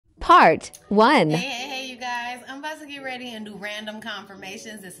Part 1. Hey, you guys. I'm about to get ready and do random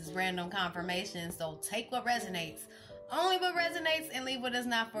confirmations. This is random confirmation, so take what resonates. Only what resonates and leave what is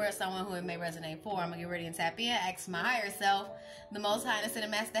not for someone who it may resonate for. I'm going to get ready and tap in, ask my higher self, the most high and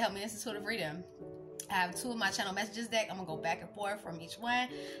ascended master to help me in this Institute of Freedom. I have two of my channel messages deck. I'm going to go back and forth from each one.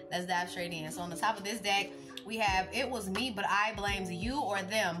 Let's dive straight in. So on the top of this deck, we have It Was Me, But I Blamed You or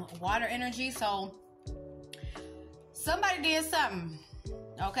Them. Water energy. So somebody did something.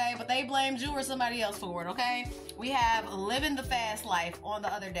 Okay, but they blamed you or somebody else for it, okay? We have Living the Fast Life on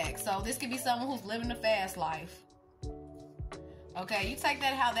the other deck. So this could be someone who's living the fast life. Okay, you take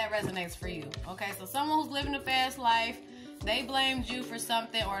that how that resonates for you. Okay, so someone who's living the fast life, they blamed you for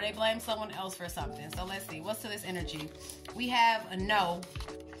something or they blamed someone else for something. So let's see, what's to this energy? We have a no.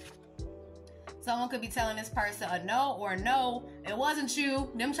 Someone could be telling this person a no or no, it wasn't you.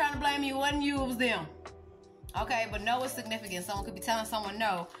 Them trying to blame you, it wasn't you, it was them. Okay, but no is significant. Someone could be telling someone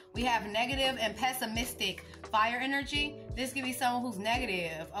no. We have negative and pessimistic fire energy. This could be someone who's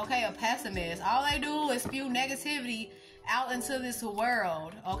negative. Okay, a pessimist. All they do is spew negativity out into this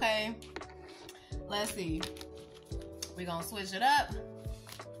world. Okay, let's see. We're going to switch it up.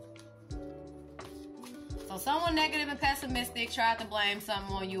 So someone negative and pessimistic tried to blame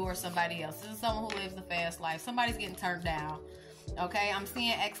something on you or somebody else. This is someone who lives the fast life. Somebody's getting turned down. Okay, I'm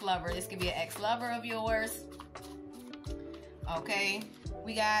seeing ex-lover. This could be an ex-lover of yours. Okay,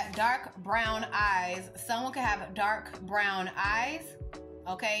 we got dark brown eyes. Someone could have dark brown eyes.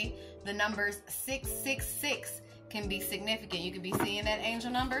 Okay, the numbers 666 can be significant. You could be seeing that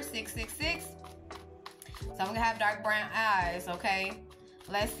angel number 666. Someone could have dark brown eyes. Okay,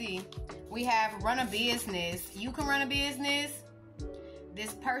 let's see. We have run a business. You can run a business.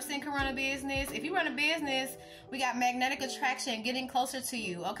 This person can run a business. If you run a business, we got magnetic attraction getting closer to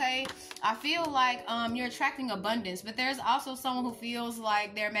you, okay? I feel like you're attracting abundance, but there's also someone who feels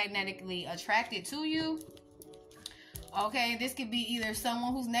like they're magnetically attracted to you. Okay, this could be either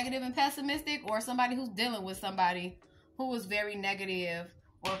someone who's negative and pessimistic or somebody who's dealing with somebody who is very negative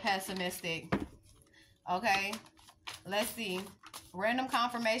or pessimistic. Okay, let's see. Random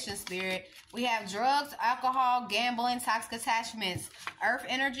confirmation, spirit. We have drugs, alcohol, gambling, toxic attachments, earth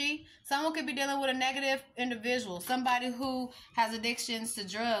energy. Someone could be dealing with a negative individual, somebody who has addictions to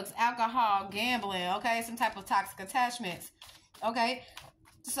drugs, alcohol, gambling, okay, some type of toxic attachments. Okay,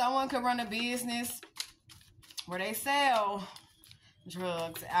 someone could run a business where they sell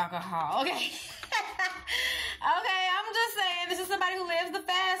drugs, alcohol, okay. Okay, I'm just saying, this is somebody who lives the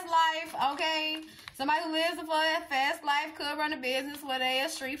fast life, okay? Somebody who lives the fast life could run a business where they a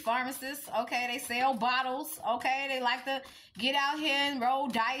street pharmacist, okay? They sell bottles, okay? They like to get out here and roll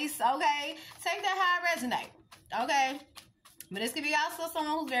dice, okay? Take that how it resonate, okay? But this could be also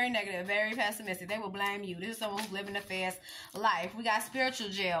someone who's very negative, very pessimistic. They will blame you. This is someone who's living a fast life. We got spiritual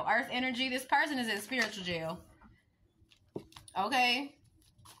jail, earth energy. This person is in spiritual jail, okay?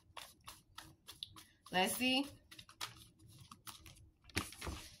 Let's see.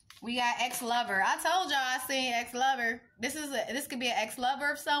 We got ex-lover. I told y'all I seen ex-lover. This could be an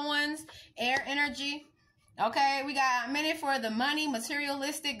ex-lover of someone's, air energy. Okay, we got a minute for the money,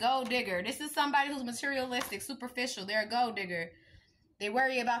 materialistic, gold digger. This is somebody who's materialistic, superficial. They're a gold digger. They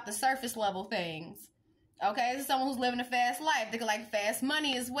worry about the surface level things. Okay, this is someone who's living a fast life. They could like fast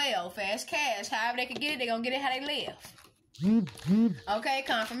money as well, fast cash. However they can get it, they're going to get it how they live. Okay,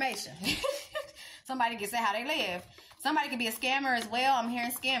 confirmation. Somebody gets it how they live. Somebody could be a scammer as well. I'm hearing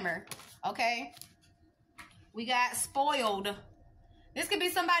scammer. Okay. We got spoiled. This could be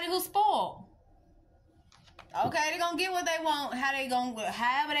somebody who's spoiled. Okay, they're going to get what they want.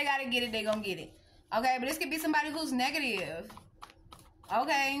 However they got to get it, they're going to get it. Okay, but this could be somebody who's negative.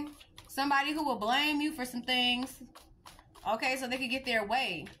 Okay. Somebody who will blame you for some things. Okay, so they could get their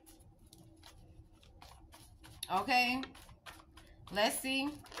way. Okay. Let's see.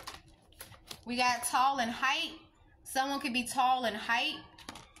 We got tall and height. Someone could be tall in height.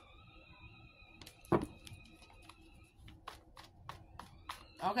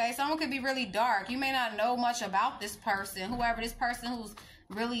 Okay, someone could be really dark. You may not know much about this person. Whoever this person who's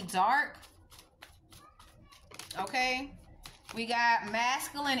really dark. Okay. We got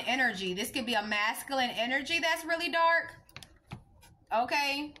masculine energy. This could be a masculine energy that's really dark.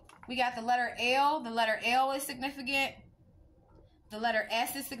 Okay. We got the letter L. The letter L is significant. The letter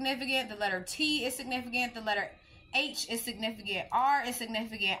S is significant. The letter T is significant. The letter H is significant. R is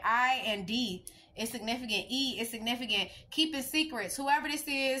significant. I and D is significant. E is significant. Keeping secrets. Whoever this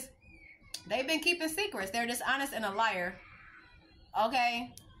is, they've been keeping secrets. They're dishonest and a liar.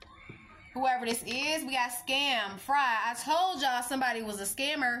 Okay. Whoever this is, we got scam, fraud. I told y'all somebody was a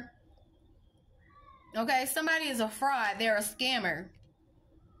scammer. Okay, somebody is a fraud. They're a scammer.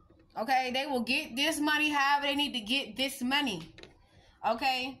 Okay, they will get this money however they need to get this money.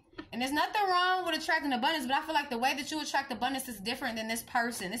 Okay, and there's nothing wrong with attracting abundance, but I feel like the way that you attract abundance is different than this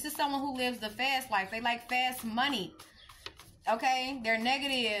person. This is someone who lives the fast life. They like fast money. Okay, they're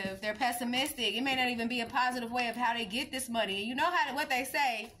negative, they're pessimistic. It may not even be a positive way of how they get this money. You know what they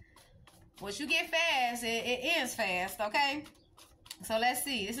say, once you get fast, it ends fast. Okay, so let's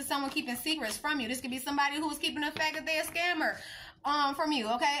see. This is someone keeping secrets from you. This could be somebody who's keeping the fact that they're a scammer from you.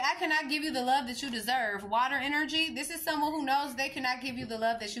 Okay, I cannot give you the love that you deserve. Water energy. This is someone who knows they cannot give you the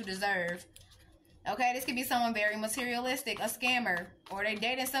love that you deserve. Okay, this could be someone very materialistic, a scammer, or they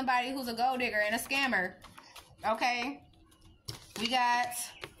dating somebody who's a gold digger and a scammer. Okay, we got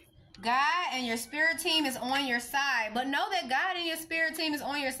God and your spirit team is on your side, but know that God and your spirit team is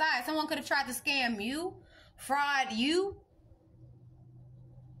on your side. Someone could have tried to scam you, fraud you.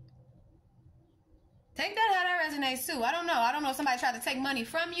 Take that how that resonates too. I don't know. I don't know if somebody tried to take money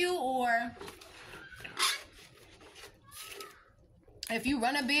from you, or if you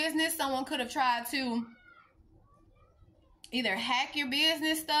run a business, someone could have tried to either hack your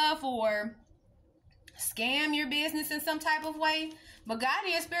business stuff or scam your business in some type of way. But God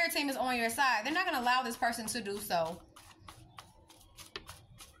and your spirit team is on your side. They're not going to allow this person to do so.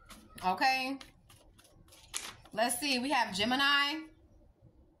 Okay. Let's see. We have Gemini.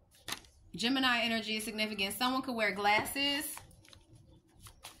 Gemini energy is significant. Someone could wear glasses.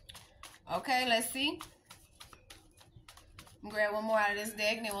 Okay, let's see. Grab one more out of this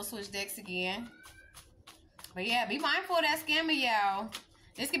deck and then we'll switch decks again. But yeah, be mindful of that scammer, y'all.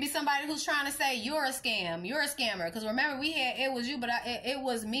 This could be somebody who's trying to say you're a scam. You're a scammer. Because remember, we had it was you, but it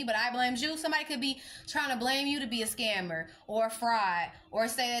was me, but I blamed you. Somebody could be trying to blame you to be a scammer or a fraud, or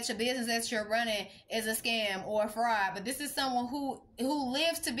say that your business that you're running is a scam or a fraud. But this is someone who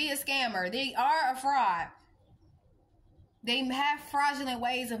lives to be a scammer. They are a fraud. They have fraudulent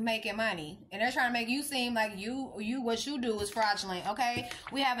ways of making money, and they're trying to make you seem like what you do is fraudulent. Okay,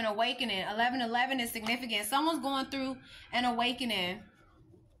 we have an awakening. 1111 is significant. Someone's going through an awakening.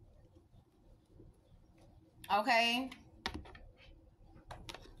 Okay,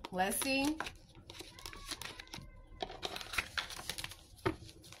 let's see.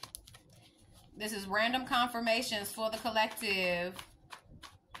 This is random confirmations for the collective.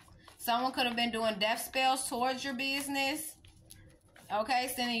 Someone could have been doing death spells towards your business. Okay,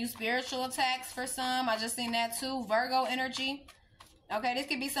 sending you spiritual attacks for some. I just seen that too. Virgo energy. Okay, this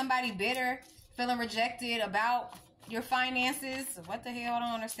could be somebody bitter, feeling rejected about your finances. What the hell? I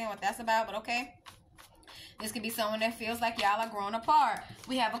don't understand what that's about, but okay. This could be someone that feels like y'all are growing apart.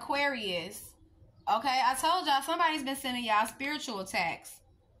 We have Aquarius. Okay, I told y'all somebody's been sending y'all spiritual attacks.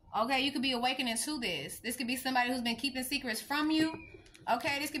 Okay, you could be awakening to this. This could be somebody who's been keeping secrets from you.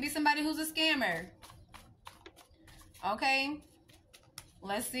 Okay, this could be somebody who's a scammer. Okay,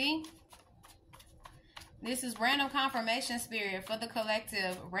 let's see. This is random confirmation spirit for the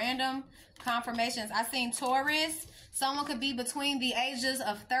collective. Random confirmations. I seen Taurus. Someone could be between the ages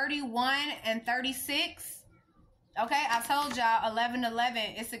of 31 and 36. Okay, I told y'all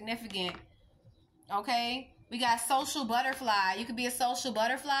 1111 is significant. Okay, we got social butterfly. You could be a social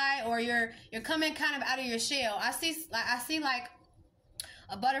butterfly, or you're coming kind of out of your shell. I see like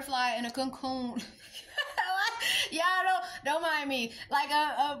a butterfly in a cocoon. Y'all don't mind me. Like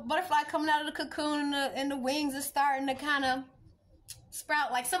a butterfly coming out of the cocoon, and the wings are starting to kind of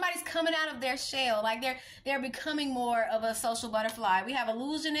sprout. Like somebody's coming out of their shell. Like they're becoming more of a social butterfly. We have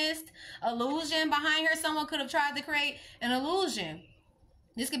illusionist, illusion behind her. Someone could have tried to create an illusion.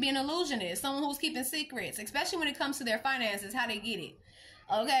 This could be an illusionist, someone who's keeping secrets, especially when it comes to their finances, how they get it.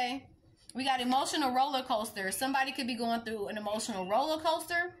 Okay, we got emotional roller coaster. Somebody could be going through an emotional roller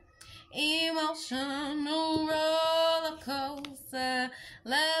coaster. Emotional roller coaster.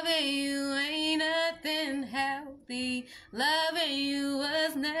 Loving you ain't nothing healthy. Loving you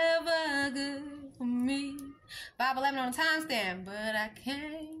was never good for me. 511 on the timestamp, but I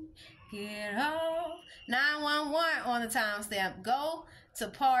can't get off. 911 on the timestamp. Go to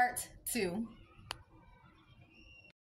part 2.